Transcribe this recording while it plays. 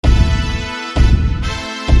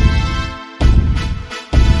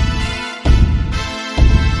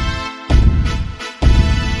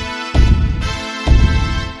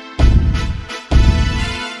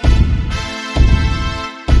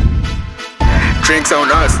Drinks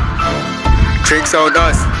on us. Drinks on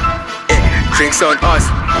us. Yeah, drinks on us.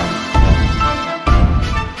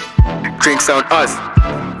 Drinks on us.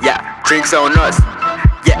 Yeah, drinks on us.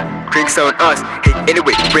 Yeah, drinks on us. Hey,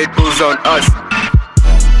 anyway, Red Bull's on us.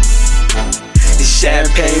 This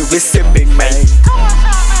champagne we're sipping, man.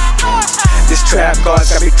 This trap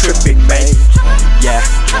car's got me tripping, man. Yeah,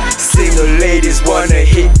 single ladies wanna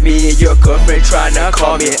hit me, and your girlfriend tryna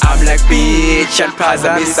call me. I'm like, bitch, and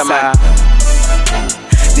pasa misa.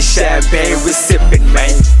 This champagne we're sipping,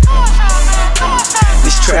 man.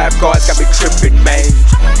 This trap car's got me tripping, man.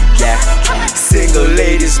 Yeah, single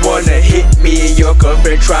ladies wanna hit me, and your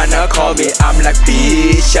girlfriend tryna call me. I'm like,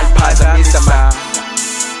 bitch, and pasa misa.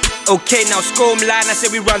 Okay, now scroll line, I say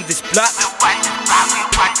we run this block.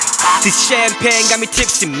 This champagne got me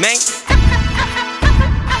tipsy, man.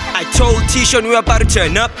 I told Thisean we were about to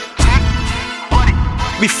turn up.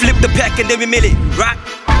 We flip the pack and then we mill it rock.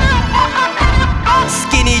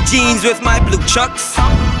 Skinny jeans with my blue chucks.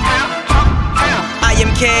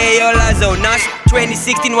 IMK, all eyes on us.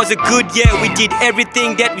 2016 was a good year, we did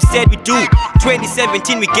everything that we said we'd do.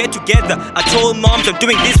 2017 we get together. I told moms I'm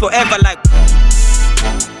doing this forever, like.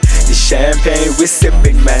 This champagne we're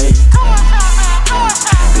sipping, man.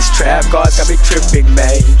 This trap car's got me tripping,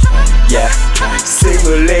 man. Yeah,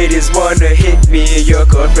 single ladies wanna hit me, and your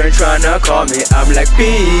girlfriend tryna call me. I'm like,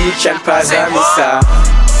 bitch, and pasa misa.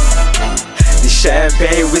 This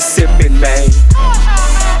champagne we're sipping, man.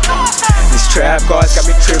 This trap car's got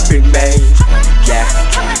me tripping, man. Yeah,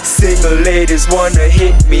 single ladies wanna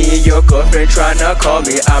hit me, and your girlfriend tryna call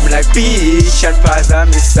me. I'm like, bitch, and pasa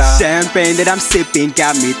misa. Champagne that I'm sipping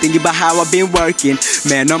got me thinking about how I've been working.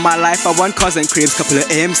 Man, all my life I want cars and cribs, couple of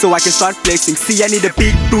M's so I can start flexing. See, I need a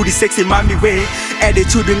big booty, sexy mommy way.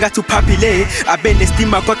 Attitude got to papile. I've been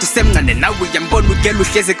esteem, I got to sem, and now we am born with get with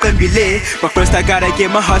a delay. But first I gotta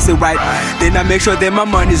get my hustle right. Then I make sure that my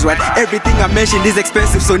money's right. Everything I mention is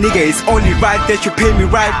expensive, so nigga, it's only right that you pay me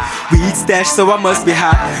right. Weed stash, so I must be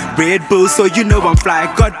high. Red Bull, so you know I'm fly.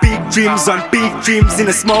 Got big dreams on big dreams in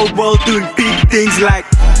a small world, doing big things like.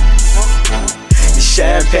 This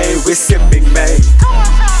champagne we're sipping, man.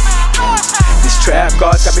 This trap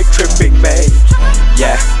car's got me tripping, man.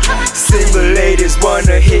 Yeah, single ladies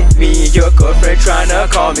wanna hit me, and your girlfriend tryna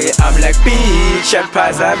call me. I'm like, bitch, and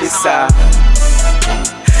pasa misa.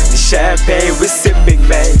 This champagne we're sipping,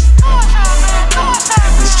 man.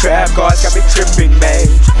 This trap car's got me tripping, man.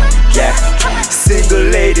 Yeah, single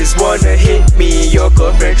ladies wanna hit me, and your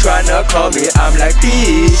girlfriend tryna call me. I'm like,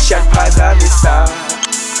 bitch, and pasa misa.